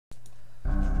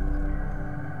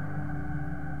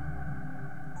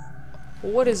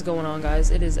What is going on,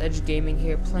 guys? It is EdgedGaming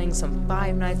here, playing some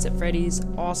Five Nights at Freddy's.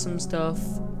 Awesome stuff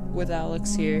with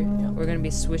Alex here. We're gonna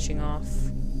be switching off.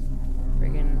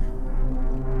 Friggin'.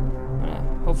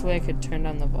 Hopefully I could turn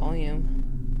down the volume.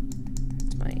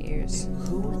 It's my ears.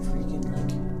 Who would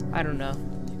freaking, like... I don't know.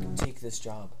 take this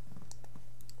job?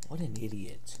 What an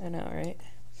idiot. I know, right?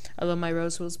 I love my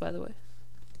rose wheels, by the way.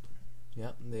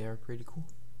 Yep, they are pretty cool.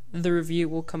 The review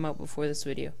will come out before this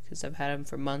video, because I've had them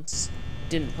for months.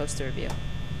 Didn't post a review.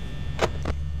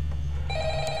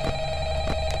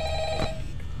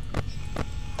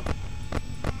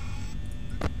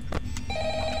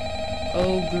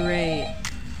 Oh, great.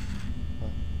 Huh.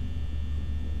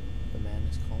 The man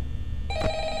is calling.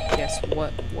 Yes,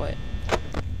 what?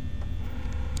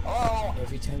 Hello?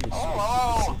 Every time you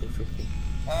see the freaking...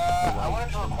 I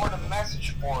wanted to record a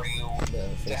message for you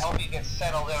to help you get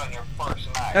settled in on your first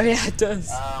night. Oh yeah, it does.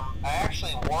 I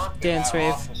actually worked Dance in that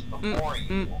rave. office before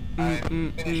you.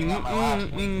 I'm finishing up my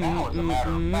last week now, as a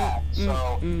matter of fact.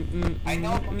 So, I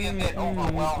know it can be a bit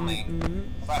overwhelming,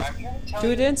 but I'm here to tell Do a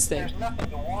you dance thing. there's nothing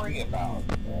to worry about.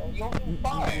 You'll do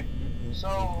fine.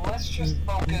 So, let's just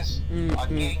focus on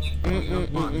getting you through your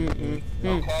first week,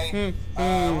 okay?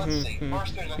 Let's see.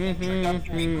 First, there's an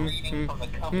introductory greeting from the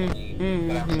company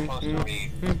that I'm supposed to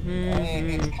read.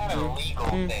 It's kind of a legal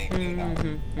thing, you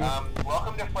know.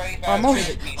 Welcome to Freddy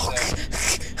Fast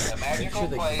Pizza, a magical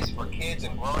place for kids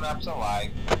and grown-ups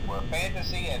alike, where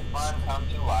fantasy and fun come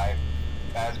to life.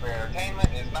 Fazbear Entertainment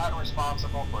is not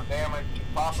responsible for damage to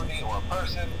property or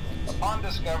person. Upon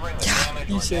discovering the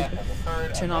damage or death has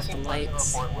occurred, turn a off the missing person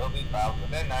lights. report will be filed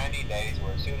within 90 days,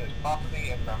 or as soon as property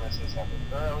and premises have been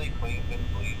thoroughly cleaned and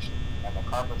bleached and the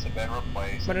carpets have been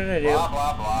replaced. What did I do? Blah,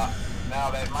 blah, blah. Now,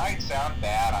 that might sound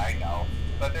bad, I know,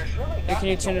 but there's really Hey, can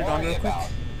you nothing turn to it on worry real quick?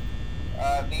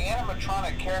 about. The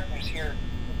animatronic characters here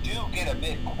do get a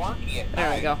bit quirky at There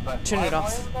we night, go. but Turn do I it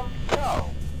off. blame them? No.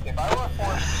 If I were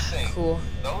forced to sing Cool.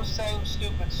 those same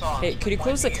stupid songs Hey, for could you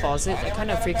close the 20 years, closet? I That never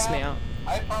kind of got a freaks me bath, out.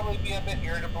 I'd probably be a bit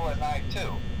irritable at night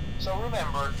too. So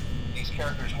remember, these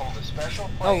characters hold a special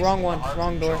place. Oh, wrong in the one. hearts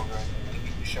Wrong of door. children, and we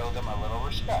need to show them a little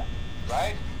respect,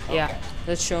 right? Yeah, Okay.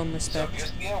 let's show him So respect.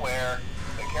 just be aware,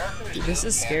 the characters Dude, this do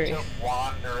is tend scary. to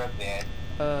wander a bit.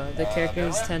 The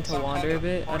characters they're tend to in some wander a kind of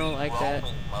bit. I don't like that. free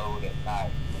roaming mode at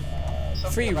night.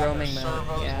 Something Free about their roaming mode.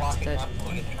 servos Yeah, locking that up and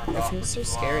getting turned that off feels for so too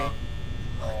scary. long.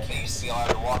 They used to be allowed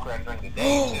to walk around during the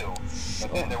day too,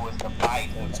 but then there was the bite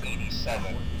of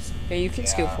 87. Yeah, you can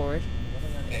scoot forward.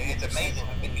 It's amazing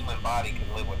that the human body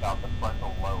can live without the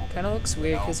frontal lobe. Kind of looks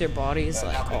weird because your body is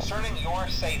like. Now, Oh. concerning your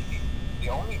safety, the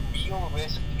only real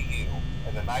risk to you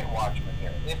as a night watchman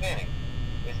here, if any,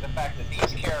 is the fact that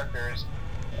these characters,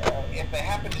 if they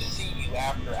happen to see you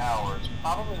after hours,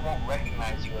 probably won't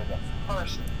recognize you as a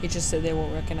person. He just said they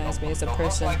won't recognize me as a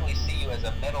person. They'll most likely see you as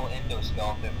a metal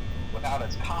endoskeleton without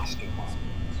its costume on.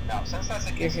 Now, since that's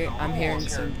against the rules I'm hearing here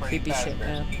some at Freddy creepy shit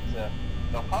Fazbear's now. Pizza,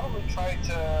 they'll probably try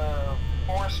to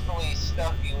forcefully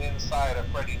stuff you inside a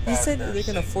Freddy Fazbear He said that they're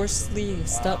gonna suit. forcibly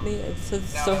stop me. Now,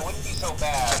 it wouldn't be so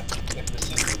bad if the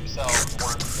suits themselves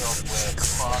weren't filled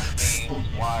with cross-beams,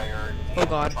 wired, and Oh,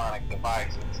 God. electronic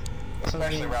devices,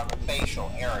 especially around the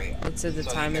facial area. It said the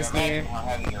So time you is can imagine near. how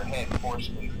having your head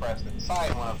forcibly pressed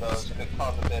inside one of those could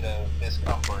cause a bit of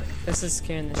discomfort. This is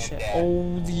scaring the And shit. death.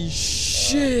 Holy The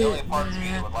shit, only parts of you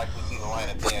that man. would likely see the line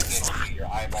of day again would be your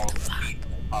eyeballs and feet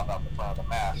when they pop out the front of the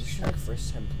mask. This is like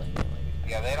first time playing it, like...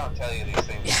 Yeah, they don't tell you these things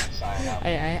when you sign up.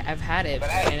 I've had it, But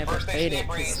but hey, I never first played things it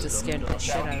because breeze. it scared the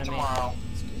shit That'll out be of me. tomorrow.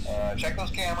 Check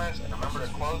those cameras and remember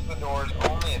to close the doors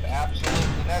only if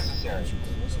absolutely necessary.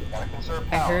 Gotta conserve I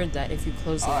power. heard that if you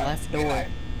close the All right, left good door night.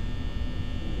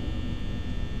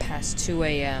 past 2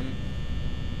 a.m.,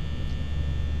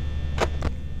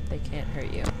 they can't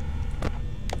hurt you.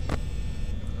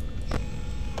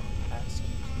 Actually,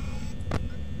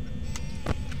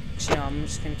 no, I'm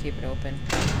just gonna keep it open.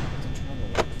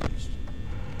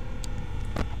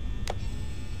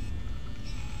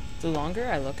 The longer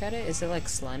I look at it, is it like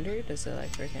slender? Does it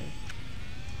like freaking...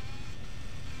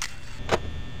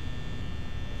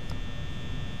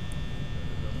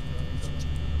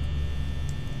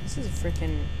 This is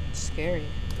freaking scary.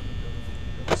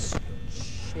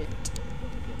 Shit.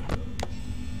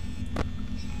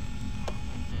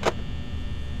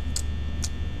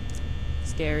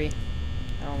 Scary.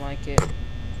 I don't like it.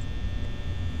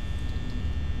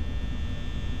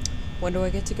 When do I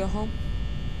get to go home?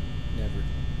 Never.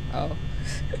 Oh.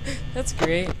 That's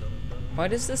great. Why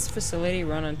does this facility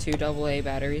run on 2 AA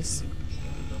batteries?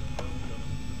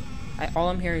 All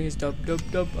I'm hearing is dub dub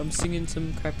dub. I'm singing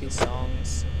some crappy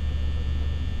songs.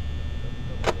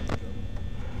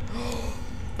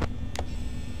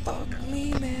 Fuck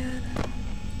me, man.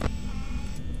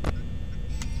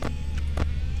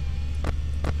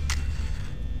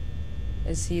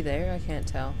 Is he there? I can't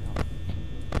tell. No.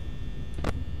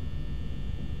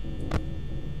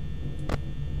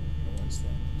 No one's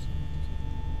there.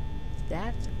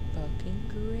 That's fucking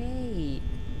great.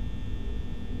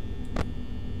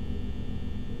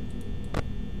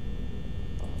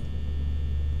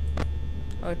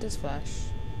 Oh, it does flash.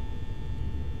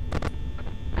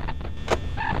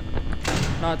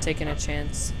 Not taking a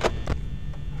chance.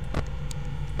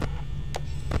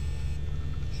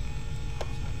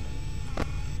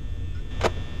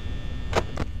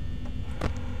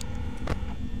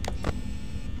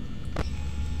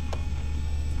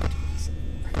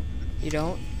 You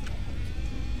don't?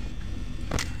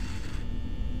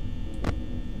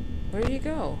 Where did he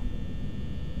go?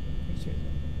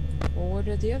 Well, where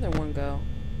did the other one go?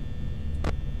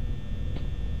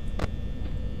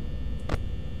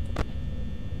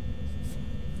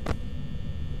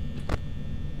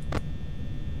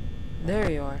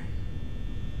 There you are.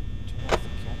 Turn off the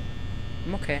camera.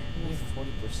 I'm okay. Only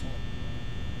 40%.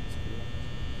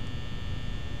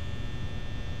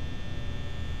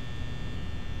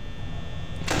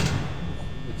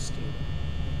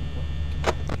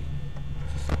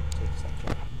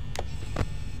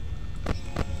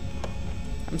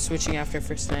 I'm switching after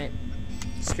first night.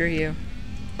 Screw you.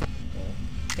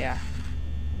 Yeah.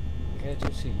 You gotta do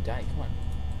it so you die. Come on.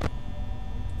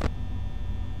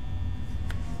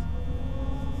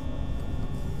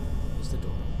 Where's the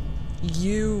door?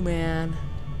 You, man.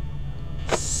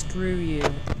 Screw you.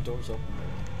 The door's open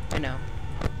right I know.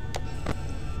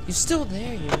 You're still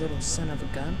there, you little son of a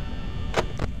gun.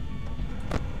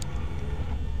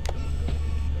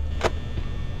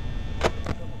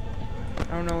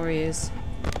 I don't know where he is.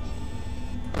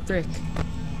 Frick.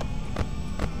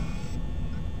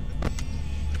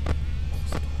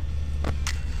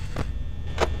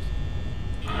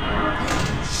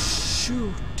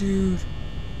 Shoot, dude.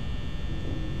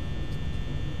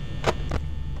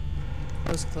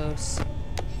 That was close.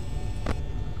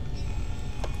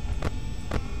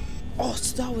 Oh,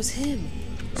 so that was him.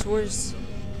 So where's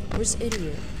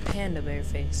idiot? Panda bear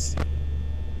face.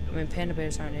 I mean, panda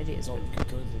bears aren't idiots. No, you can go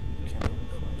to the camera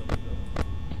before.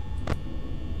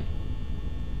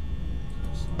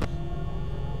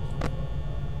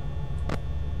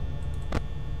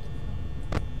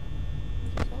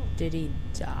 Did he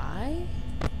die?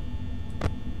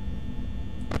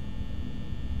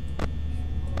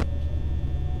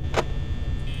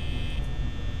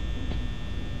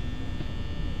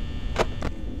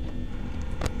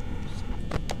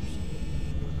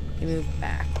 He moved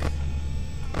back.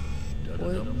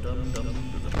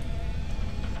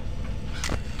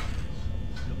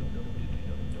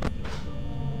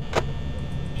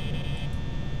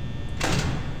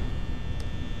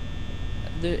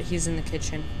 He's in the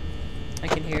kitchen. I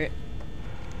can hear it.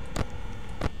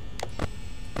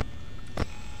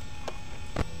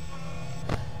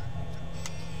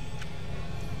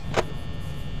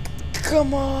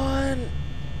 Come on!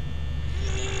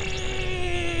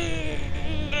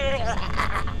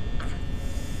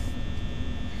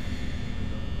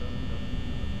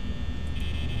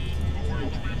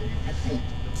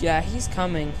 Yeah, he's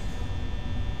coming.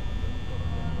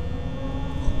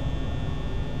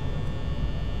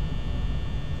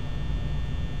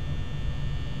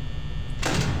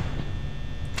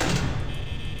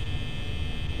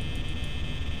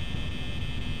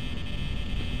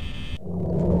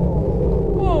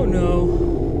 Oh no.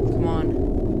 Come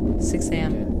on. 6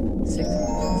 a.m. 6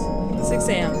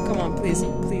 a.m. Come on, please,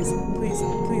 please, please,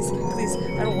 please, please.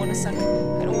 I don't want to suck.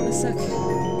 I don't want to suck.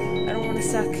 I don't want to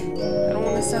suck. I don't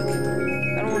want to suck.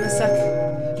 I don't want to suck. I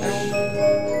don't.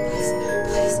 Please,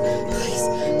 please, please,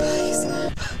 please.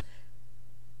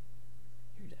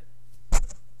 You're dead.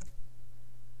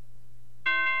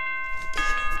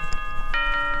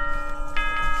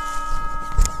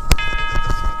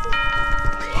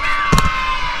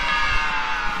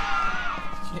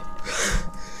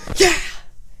 Yeah.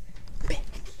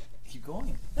 Keep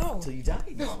going. No. Until you die.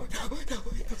 No, no, no.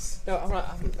 Yes. No, I'm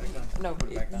not. Put it back down. No,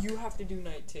 Put it back down. you have to do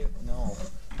night too. No.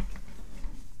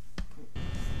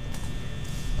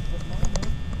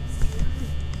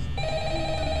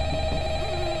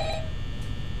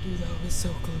 Dude, that was so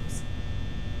close.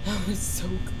 That was so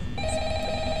close. How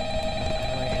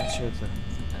do I answer the...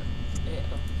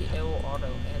 It will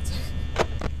auto answer.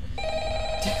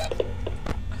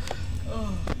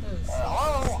 Oh, that was so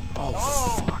Hello? Oh,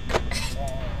 Hello? fuck.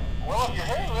 Well, if you're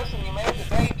hearing this and you made it to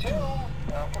day 2,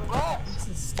 congrats. This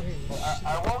is scary.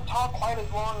 I won't talk quite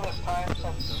as long this time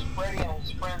since Freddy and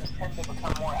his friends tend to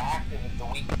become more active as the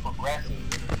week progresses.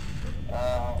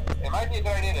 It might be a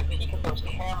good idea to peek at those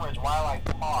cameras while I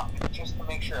talk, just to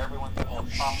make sure everyone's in their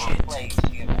proper place,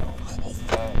 you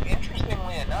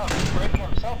Interestingly enough, Freddy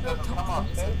himself doesn't come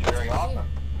off stage very often.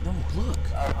 No, look.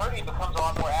 I've heard he becomes a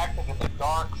lot more active in the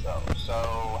dark, though.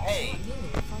 So, hey,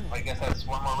 I guess that's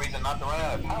one more reason not to run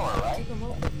out of power, right?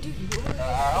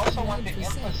 I also want to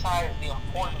emphasize the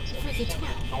importance of using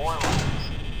your door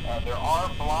lights. There are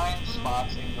blind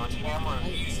spots in your camera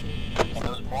view, and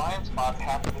those blind spots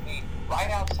happen to be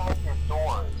right outside your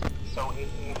doors. So if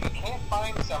you can't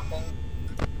find something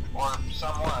or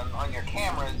someone on your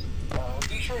cameras,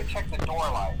 be sure to check the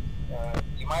door lights.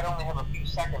 You might only have a few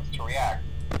seconds to react.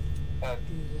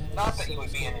 Not that you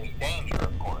would be in any danger,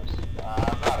 of course.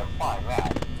 I'm not implying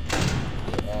that.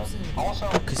 Also,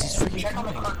 check on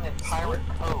the curtain in Pirate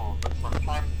Cove from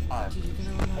time to time.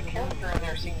 The character in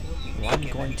there seems unique. I'm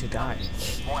going to die.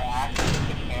 It's more active if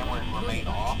the camera and remain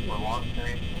off for long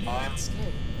periods of time.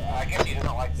 I guess he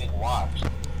doesn't like being watched.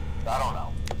 I don't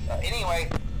know. Anyway,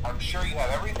 I'm sure you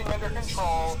have everything under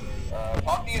control.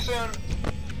 Talk to you soon.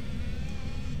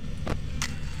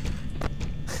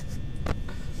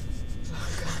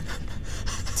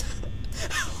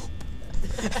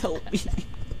 Help me.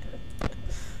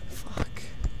 Fuck.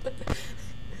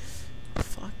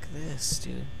 Fuck this,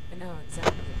 dude. I know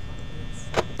exactly what it is.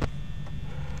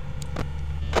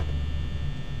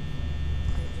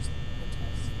 I'm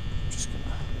just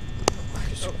gonna.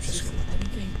 I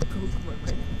think I broke my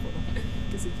microphone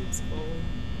because it keeps falling.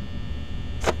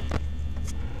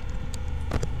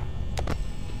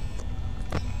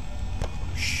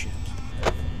 Oh shit.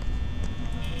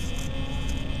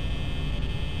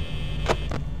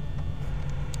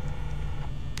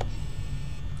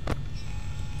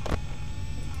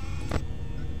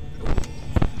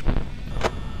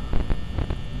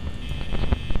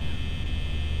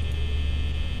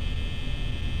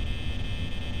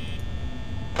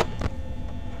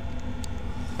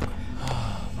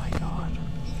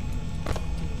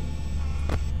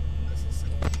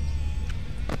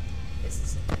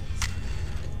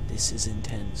 This is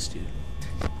intense, dude.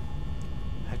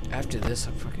 After this,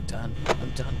 I'm fucking done. I'm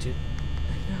done, dude.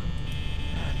 I know.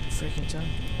 I'm freaking done.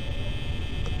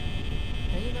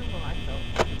 Now you know how I felt.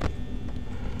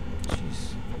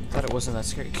 Jeez. Thought it wasn't that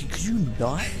scary. Could you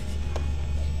not?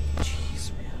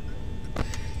 Jeez, man.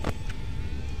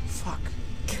 Fuck.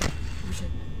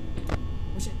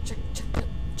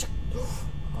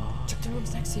 Check the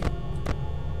rooms next to you.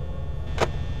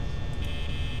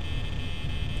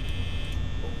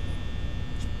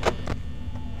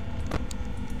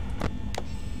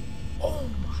 Oh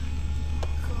my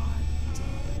god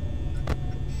damn.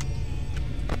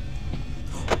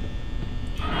 Fuck.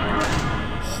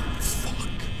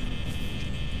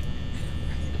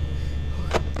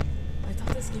 I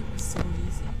thought this game was so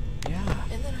easy. Yeah.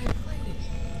 And then I played it.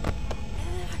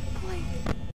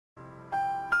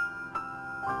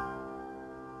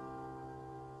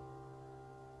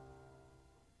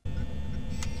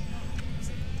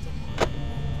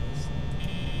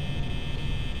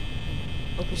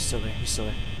 Oh, he's still there. He's still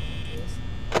there. Yes.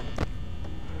 Yeah,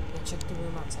 check the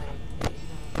room outside. Wait, no,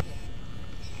 yeah.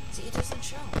 See, it doesn't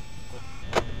show. I'm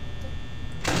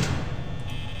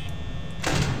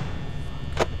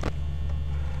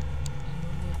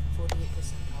only at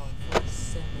 48% power.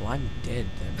 47. Well, I'm dead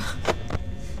then.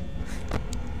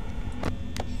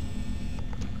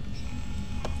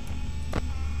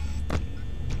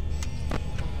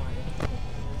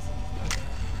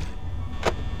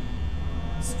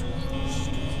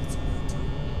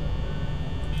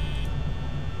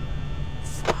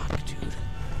 Fuck, dude.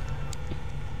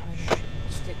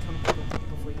 Just get comfortable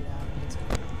before you get out. It's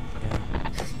okay.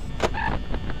 Yeah.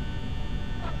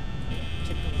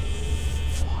 Check the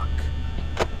Fuck.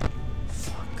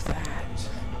 Fuck that.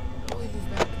 Oh, we move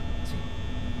back.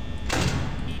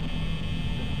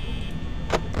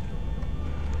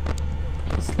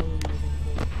 He's slowly moving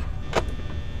forward.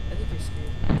 I think you're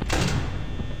scared.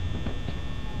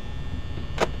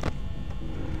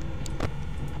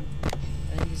 I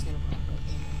think he's gonna pop up.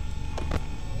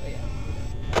 Oh yeah,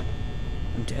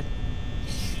 I'm dead.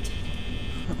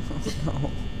 Oh,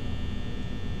 no.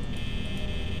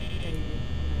 there you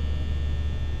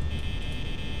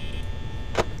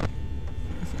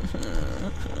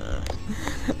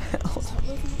Help. Stop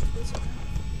moving closer.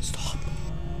 Stop.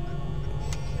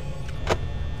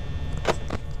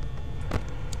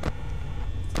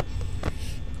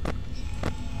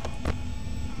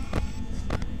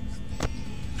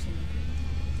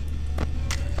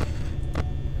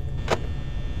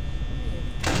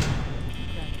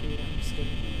 Crap, dude, I'm scared.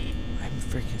 I'm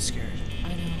freaking scared. I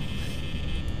know.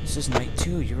 This is night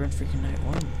 2. You're in freaking night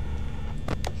 1.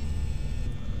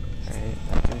 Alright,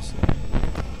 that guy's there.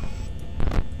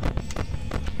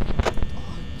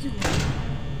 Oh, you are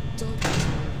done.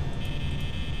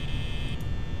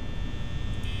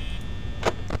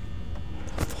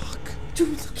 Dude,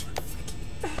 look how freaking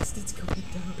fast it's going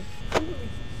down. Holy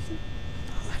shit.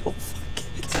 I don't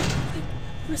fucking. It's like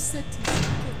percent to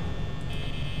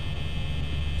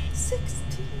second. 16%.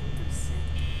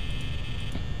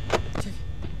 Check it.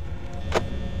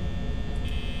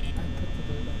 I put the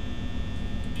bird on.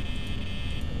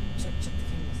 Check the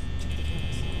cameras. Check the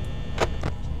cameras.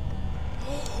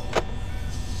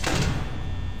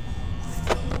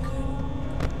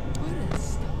 What a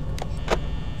stock.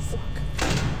 Fuck.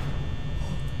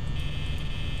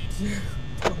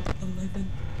 11.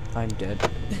 I'm dead. I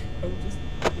will just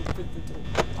open the door.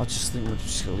 I'll just leave. We're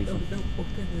just gonna leave No, him. no,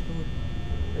 open the door.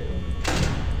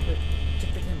 Wait,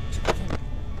 check the camera, check the camera.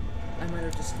 I might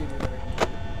have just screwed you away.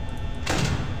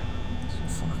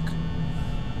 Fuck.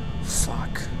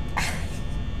 Fuck.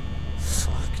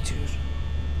 Fuck, dude.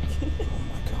 Oh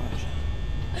my god.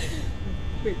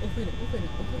 Wait, open it, open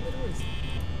the doors.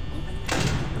 Open it.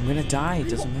 I'm gonna die. It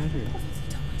doesn't matter. Open the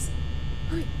doors.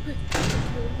 Hurry, hurry.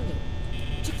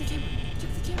 Check the camera,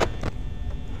 check the camera.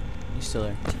 He's still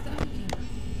there. Check the other camera.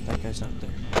 That guy's not there.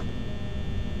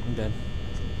 I'm dead.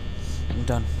 I'm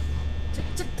done. Check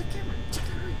the camera, check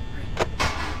the hurry.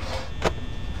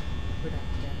 We're done,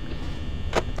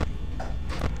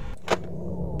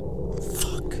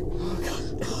 Fuck.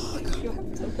 yeah.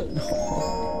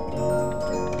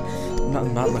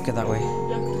 I'm not looking that way.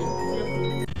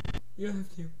 You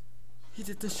have to. He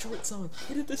did the short song.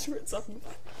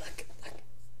 Look.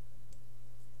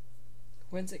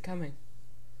 When's it coming?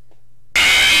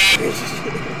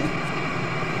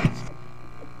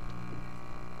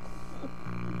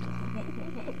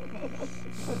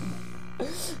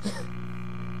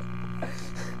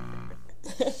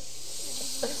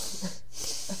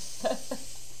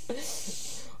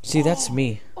 See, that's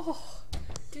me. Oh,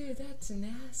 dude, that's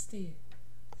nasty.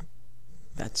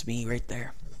 That's me right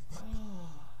there. Oh.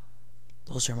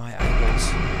 Those are my eyeballs.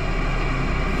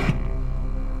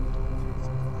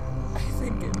 I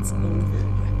think it's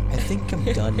over. I think I'm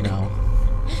done now.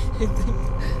 I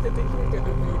think we're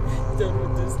gonna be done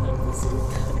with this episode,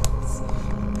 guys.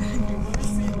 You wanna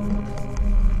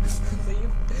see?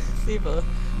 Leave a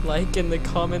like in the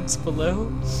comments below,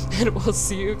 and we'll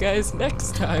see you guys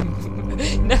next time.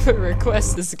 Never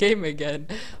request this game again,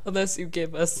 unless you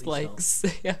give us likes.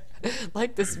 Yeah,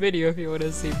 like this video if you want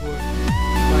to see more.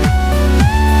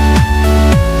 Bye.